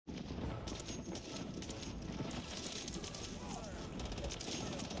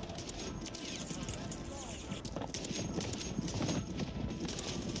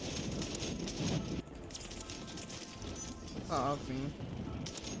off me.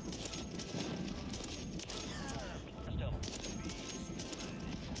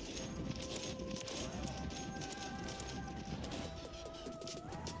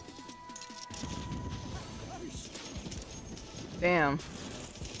 Damn.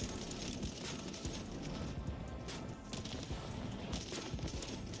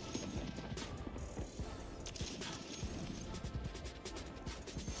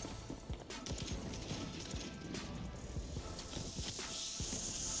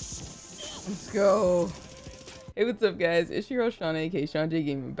 Let's go. Hey, what's up guys? It's your host Shawna, aka ShawnJ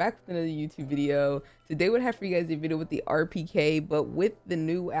Gaming, back with another YouTube video. Today would have for you guys a video with the RPK, but with the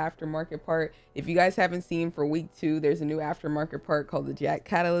new aftermarket part. If you guys haven't seen, for week 2, there's a new aftermarket part called the Jak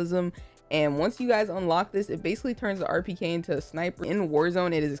Cataclysm. And once you guys unlock this, it basically turns the RPK into a sniper. In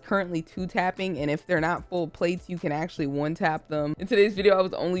Warzone, it is currently 2-tapping, and if they're not full plates, you can actually 1-tap them. In today's video, I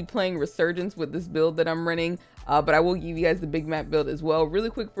was only playing Resurgence with this build that I'm running, but I will give you guys the big map build as well. Really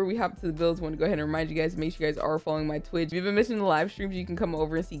quick before we hop to the builds, I want to go ahead and remind you guys, make sure you guys are following my Twitch. If you've been missing the live streams, you can come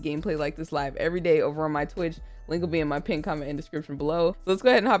over and see gameplay like this live every day over on my Twitch. Link will be in my pinned comment and description below. So let's go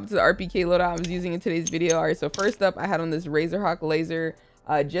ahead and hop into the RPK loadout I was using in today's video. All right, so first up, I had on this Razorhawk laser.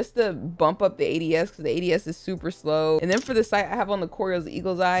 Just to bump up the ADS, because the ADS is super slow. And then for the sight, I have on the Corio's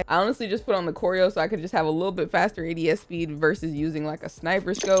Eagle's Eye. I honestly just put on the Corio so I could just have a little bit faster ADS speed versus using like a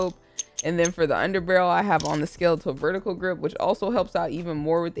sniper scope. And then for the underbarrel, I have on the skeletal vertical grip, which also helps out even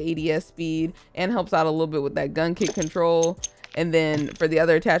more with the ADS speed and helps out a little bit with that gun kick control. And then for the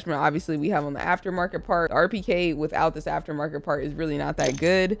other attachment, obviously we have on the aftermarket part. The RPK without this aftermarket part is really not that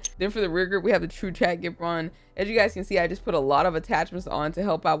good. Then for the rear grip, we have the true chat grip on. As you guys can see, I just put a lot of attachments on to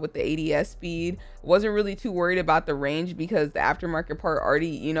help out with the ADS speed. Wasn't really too worried about the range because the aftermarket part already,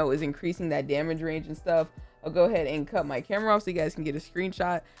 you know, is increasing that damage range and stuff. I'll go ahead and cut my camera off so you guys can get a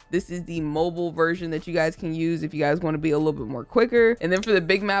screenshot. This is the mobile version that you guys can use if you guys want to be a little bit more quicker. And then for the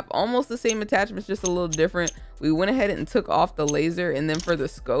big map, almost the same attachments, just a little different. We went ahead and took off the laser. And then for the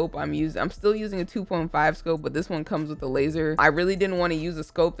scope, I'm still using a 2.5 scope, but this one comes with the laser. I really didn't want to use a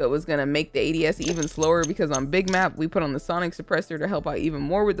scope that was going to make the ADS even slower, because on big map, we put on the sonic suppressor to help out even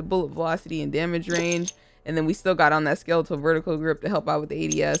more with the bullet velocity and damage range. And then we still got on that skeletal vertical grip to help out with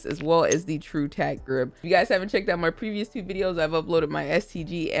the ADS, as well as the true tack grip. If you guys haven't checked out my previous 2 videos, I've uploaded my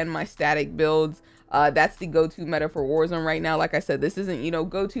STG and my static builds. That's the go-to meta for Warzone right now. Like I said, this isn't, you know,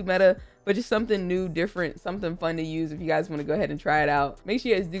 go-to meta, but just something new, different, something fun to use if you guys want to go ahead and try it out. Make sure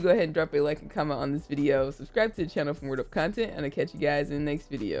you guys do go ahead and drop a like and comment on this video. Subscribe to the channel for more dope content, and I'll catch you guys in the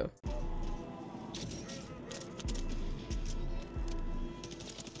next video.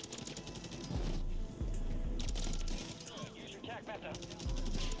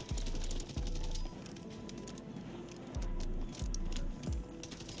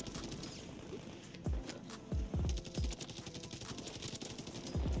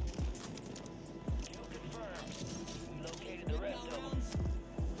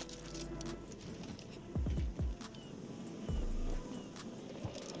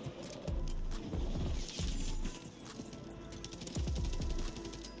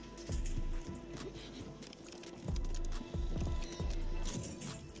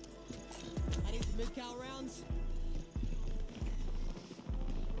 Mid-cal rounds.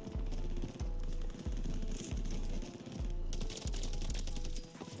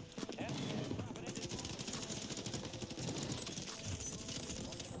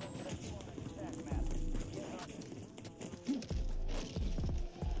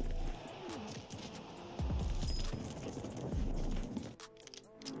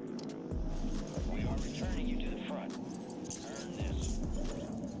 We are returning you to the front. Earn this.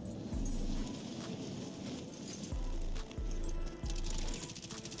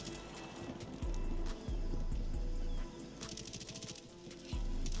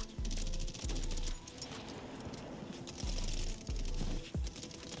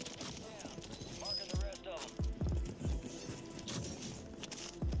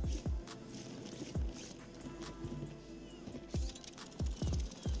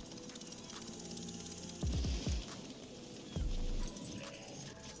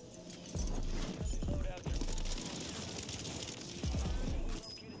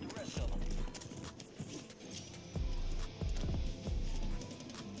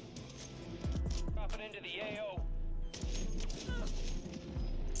 Into the AO.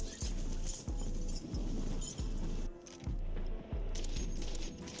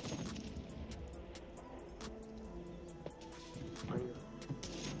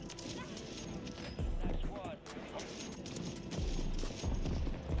 Next squad.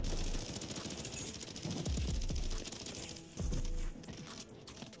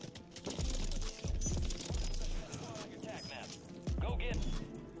 Your tac map.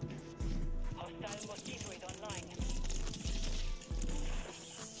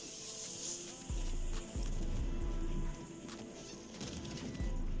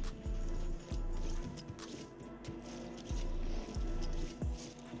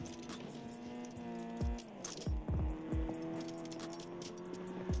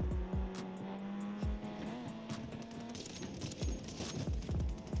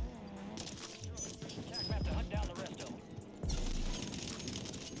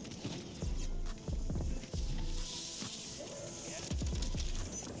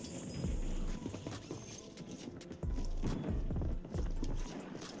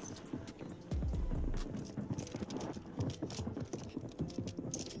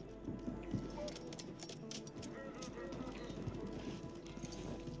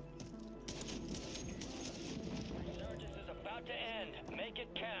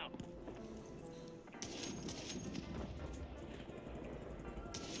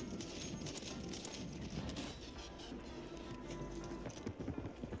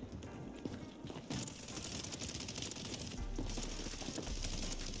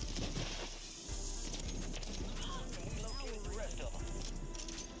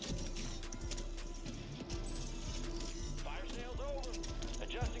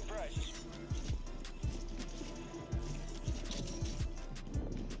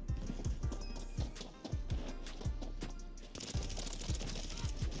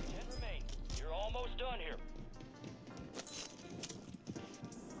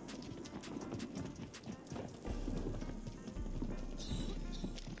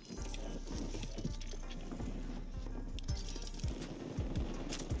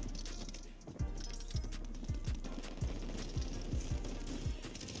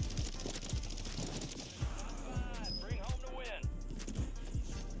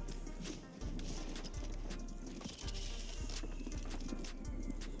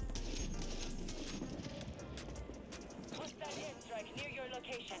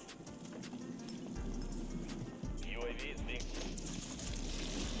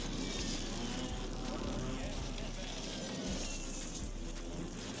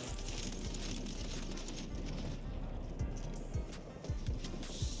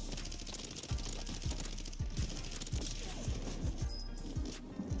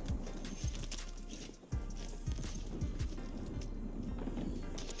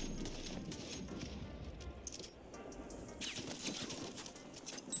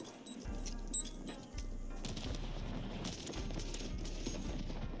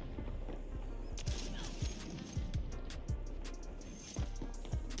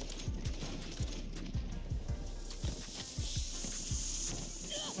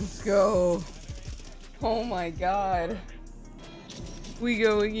 Let's go. Oh my god. We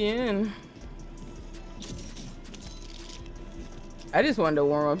go again. I just wanted to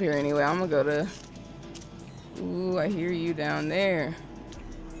warm up here anyway. I'm gonna go to... Ooh, I hear you down there.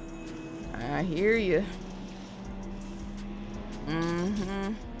 I hear you.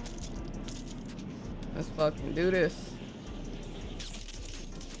 Mm-hmm. Let's fucking do this.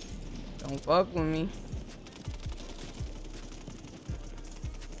 Don't fuck with me.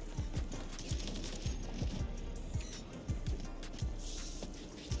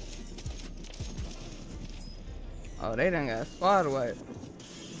 Oh, they done got squad wiped.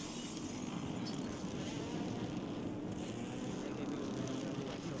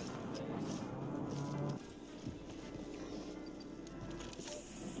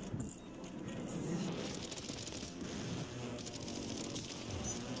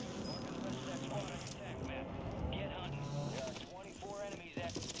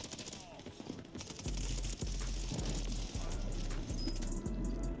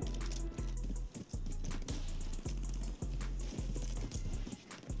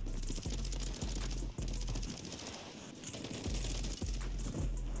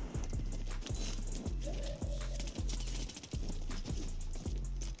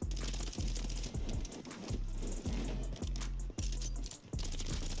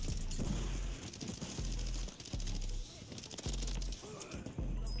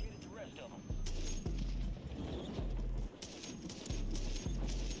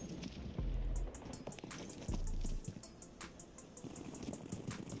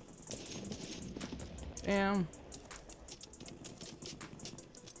 Damn.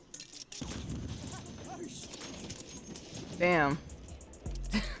 Damn.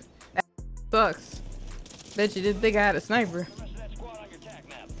 That sucks. Bet you didn't think I had a sniper.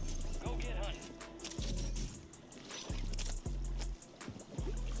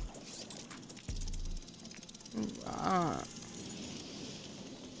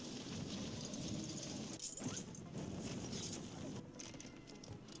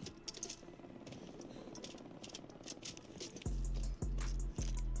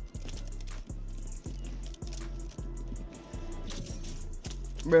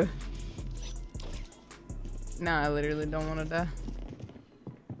 Bruh. Nah, I literally don't want to die.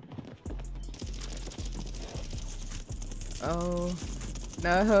 Oh.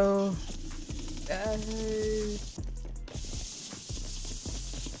 No.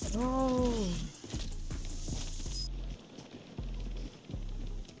 Oh.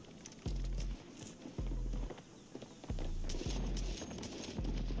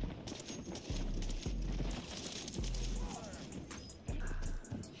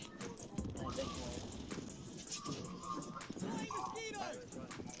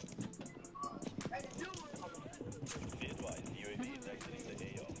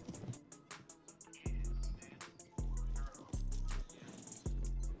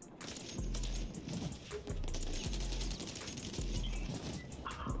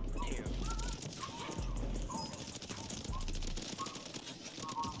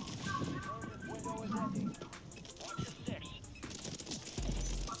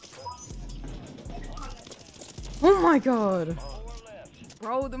 Oh my god.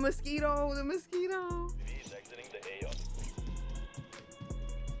 Bro, the mosquito, the mosquito.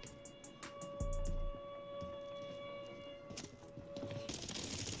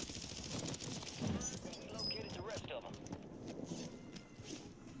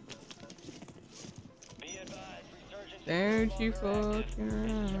 Don't you fucking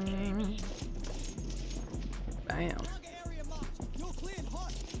around. Bam.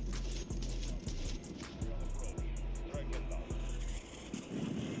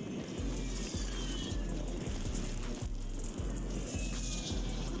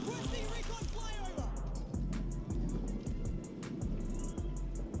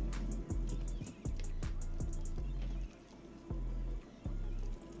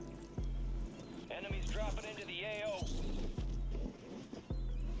 Enemies dropping into the AO.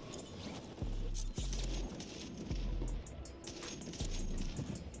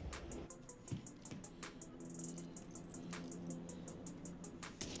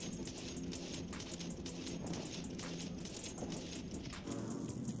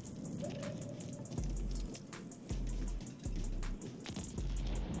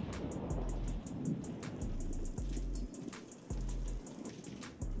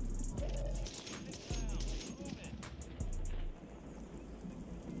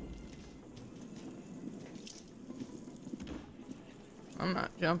 I'm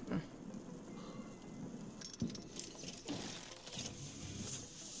not jumping.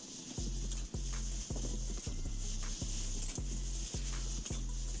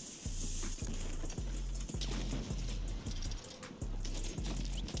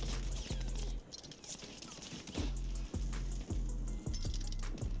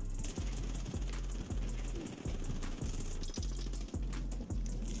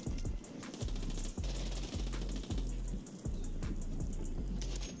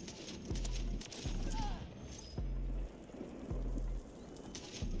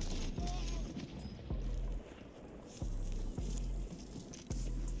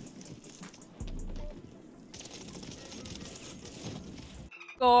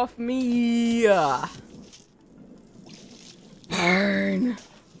 off me. Burn.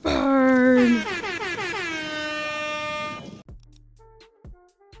 Burn.